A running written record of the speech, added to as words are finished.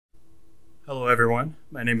Hello everyone,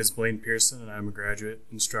 my name is Blaine Pearson and I'm a graduate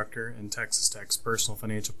instructor in Texas Tech's Personal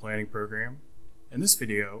Financial Planning program. In this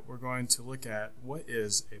video, we're going to look at what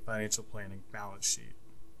is a financial planning balance sheet.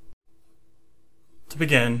 To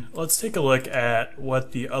begin, let's take a look at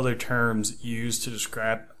what the other terms used to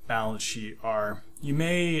describe a balance sheet are. You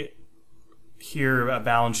may hear a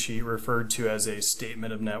balance sheet referred to as a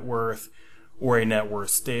statement of net worth or a net worth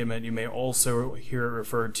statement. You may also hear it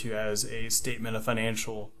referred to as a statement of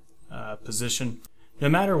financial position. No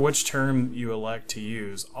matter which term you elect to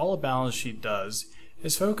use, all a balance sheet does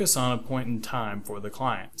is focus on a point in time for the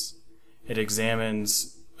clients. It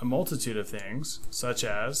examines a multitude of things, such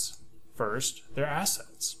as, first, their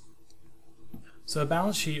assets. So a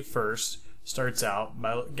balance sheet first starts out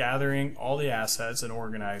by gathering all the assets and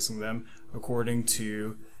organizing them according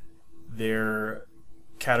to their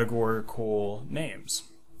categorical names.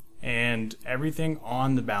 And everything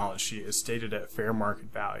on the balance sheet is stated at fair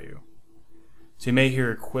market value. So you may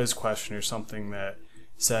hear a quiz question or something that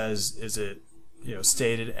says, is it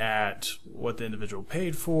stated at what the individual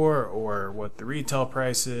paid for or what the retail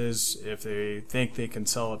price is? If they think they can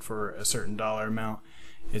sell it for a certain dollar amount,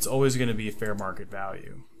 it's always going to be fair market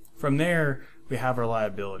value. From there, we have our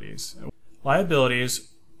liabilities.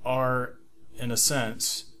 Liabilities are, in a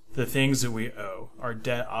sense, the things that we owe, our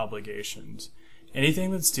debt obligations.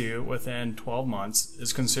 Anything that's due within 12 months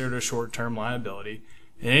is considered a short-term liability,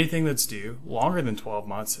 and anything that's due longer than 12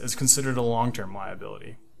 months is considered a long-term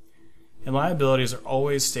liability. And liabilities are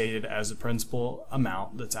always stated as the principal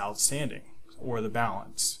amount that's outstanding, or the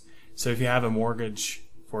balance. So if you have a mortgage,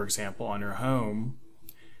 for example, on your home,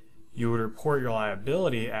 you would report your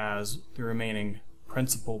liability as the remaining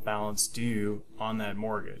principal balance due on that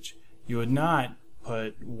mortgage. You would not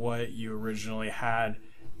put what you originally had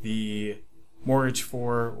the mortgage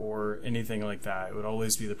for or anything like that. It would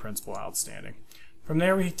always be the principal outstanding. From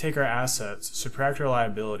there, we take our assets, subtract our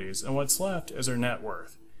liabilities, and what's left is our net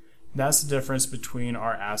worth. That's the difference between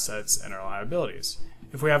our assets and our liabilities.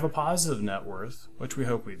 If we have a positive net worth, which we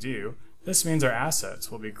hope we do, this means our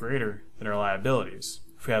assets will be greater than our liabilities.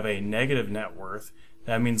 If we have a negative net worth,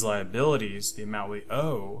 that means liabilities, the amount we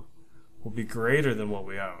owe, will be greater than what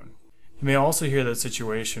we own. You may also hear that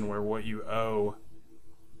situation where what you owe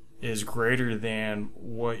is greater than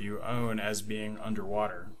what you own as being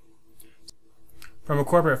underwater. From a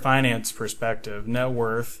corporate finance perspective, net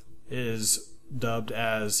worth is dubbed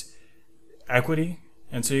as equity,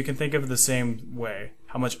 and so you can think of it the same way.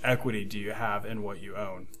 How much equity do you have in what you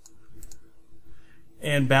own?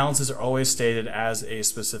 And balances are always stated as a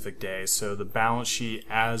specific day, so the balance sheet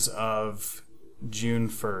as of June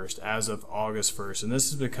 1st, as of August 1st, and this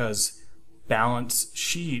is because balance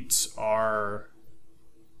sheets are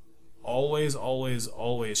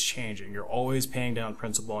always changing. You're always paying down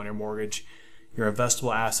principal on your mortgage. Your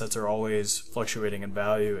investable assets are always fluctuating in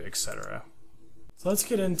value, etc. So let's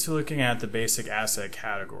get into looking at the basic asset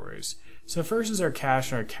categories. So first is our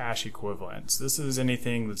cash and our cash equivalents. This is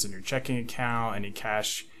anything that's in your checking account, any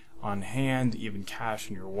cash on hand, even cash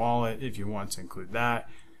in your wallet if you want to include that,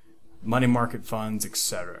 money market funds,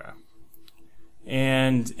 etc.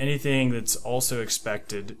 And anything that's also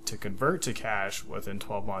expected to convert to cash within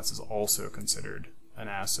 12 months is also considered an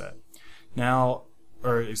asset. Now,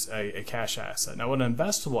 or a cash asset. Now, what an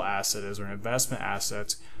investable asset is, or investment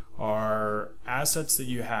assets, are assets that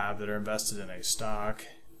you have that are invested in a stock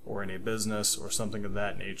or in a business or something of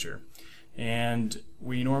that nature. And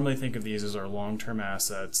we normally think of these as our long-term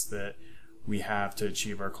assets that we have to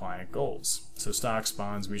achieve our client goals. So stocks,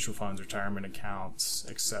 bonds, mutual funds, retirement accounts,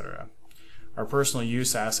 etc. Our personal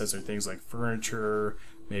use assets are things like furniture,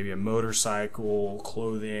 maybe a motorcycle,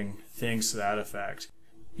 clothing, things to that effect.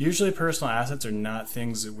 Usually personal assets are not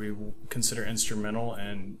things that we consider instrumental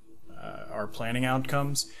in our planning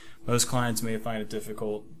outcomes. Most clients may find it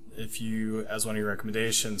difficult if you, as one of your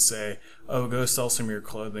recommendations, say, oh, go sell some of your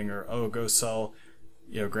clothing, or oh, go sell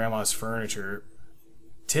grandma's furniture.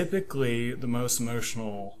 Typically, the most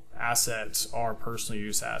emotional assets are personal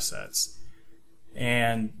use assets.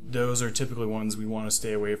 And those are typically ones we want to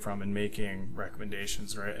stay away from in making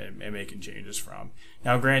recommendations, right, and making changes from.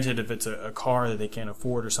 Now, granted, if it's a car that they can't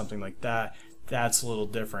afford or something like that, that's a little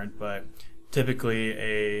different. But typically,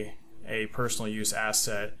 a personal use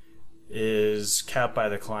asset is kept by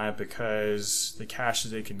the client because the cash that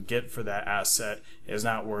they can get for that asset is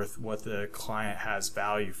not worth what the client has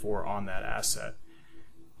value for on that asset.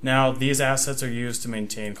 Now, these assets are used to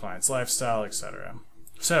maintain clients' lifestyle, etc.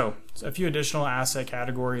 So, a few additional asset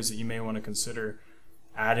categories that you may want to consider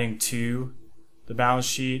adding to the balance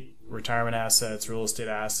sheet: retirement assets, real estate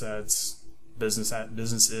assets,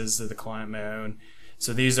 businesses that the client may own.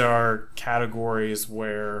 So these are categories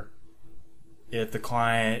where if the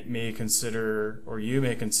client may consider, or you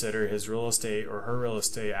may consider, his real estate or her real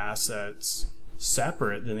estate assets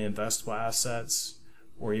separate than the investable assets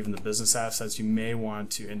or even the business assets, you may want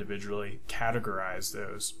to individually categorize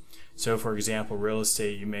those. So for example, real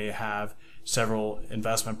estate, you may have several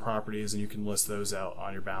investment properties and you can list those out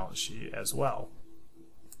on your balance sheet as well.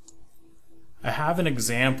 I have an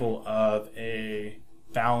example of a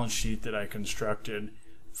balance sheet that I constructed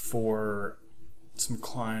for some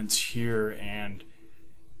clients here, and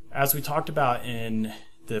as we talked about in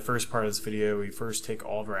the first part of this video, we first take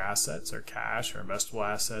all of our assets, our cash, our investable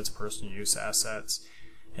assets, personal use assets.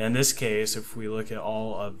 And in this case, if we look at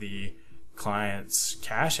all of the clients'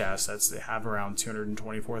 cash assets, they have around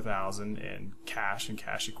 $224,000 in cash and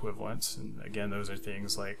cash equivalents. And again, those are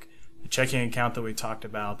things like the checking account that we talked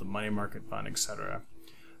about, the money market fund, etc.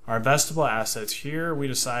 Our investable assets here, we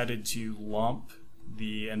decided to lump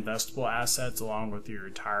the investable assets along with your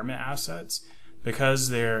retirement assets because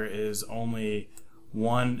there is only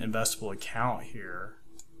one investable account here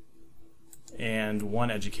and one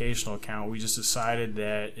educational account. We just decided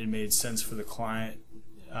that it made sense for the client,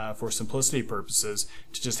 for simplicity purposes,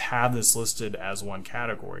 to just have this listed as one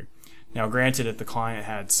category. Now granted, if the client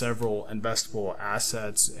had several investable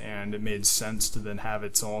assets and it made sense to then have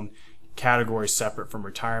its own category separate from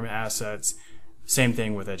retirement assets, same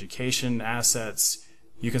thing with education assets,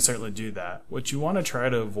 you can certainly do that. What you want to try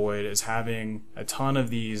to avoid is having a ton of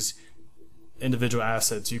these individual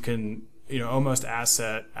assets. You can, almost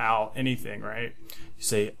asset out anything, right? You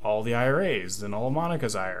say all the IRAs, then all of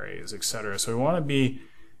Monica's IRAs, etc. So we want to be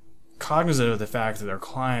cognizant of the fact that our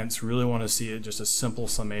clients really want to see it just a simple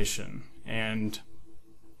summation, and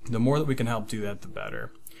the more that we can help do that, the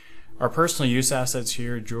better. Our personal use assets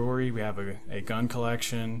here, jewelry, we have a gun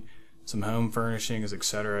collection, some home furnishings,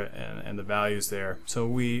 etc., and the values there. So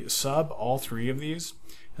we sub all three of these,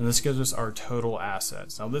 and this gives us our total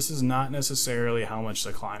assets. Now this is not necessarily how much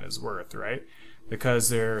the client is worth, right? Because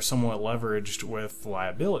they're somewhat leveraged with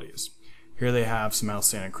liabilities. Here they have some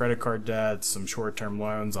outstanding credit card debt, some short-term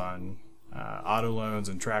loans on auto loans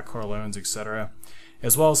and track car loans, etc.,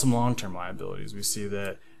 as well as some long-term liabilities. We see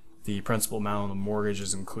that the principal amount on the mortgage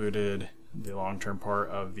is included, the long-term part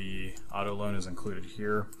of the auto loan is included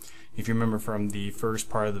here. If you remember from the first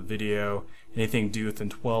part of the video, anything due within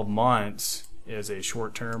 12 months is a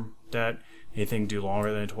short-term debt. Anything due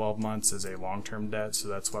longer than 12 months is a long-term debt, so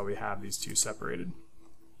that's why we have these two separated.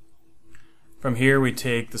 From here, we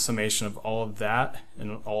take the summation of all of that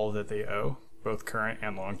and all that they owe, both current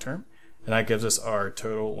and long-term, and that gives us our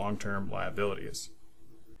total long-term liabilities.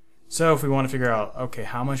 So if we want to figure out, okay,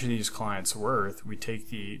 how much are these clients worth, we take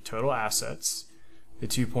the total assets, the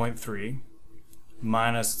 2.3,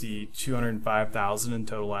 minus the 205,000 in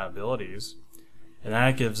total liabilities, and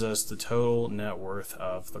that gives us the total net worth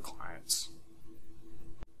of the clients.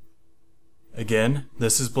 Again,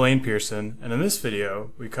 this is Blaine Pearson, and in this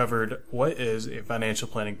video we covered what is a financial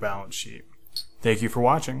planning balance sheet. Thank you for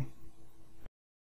watching.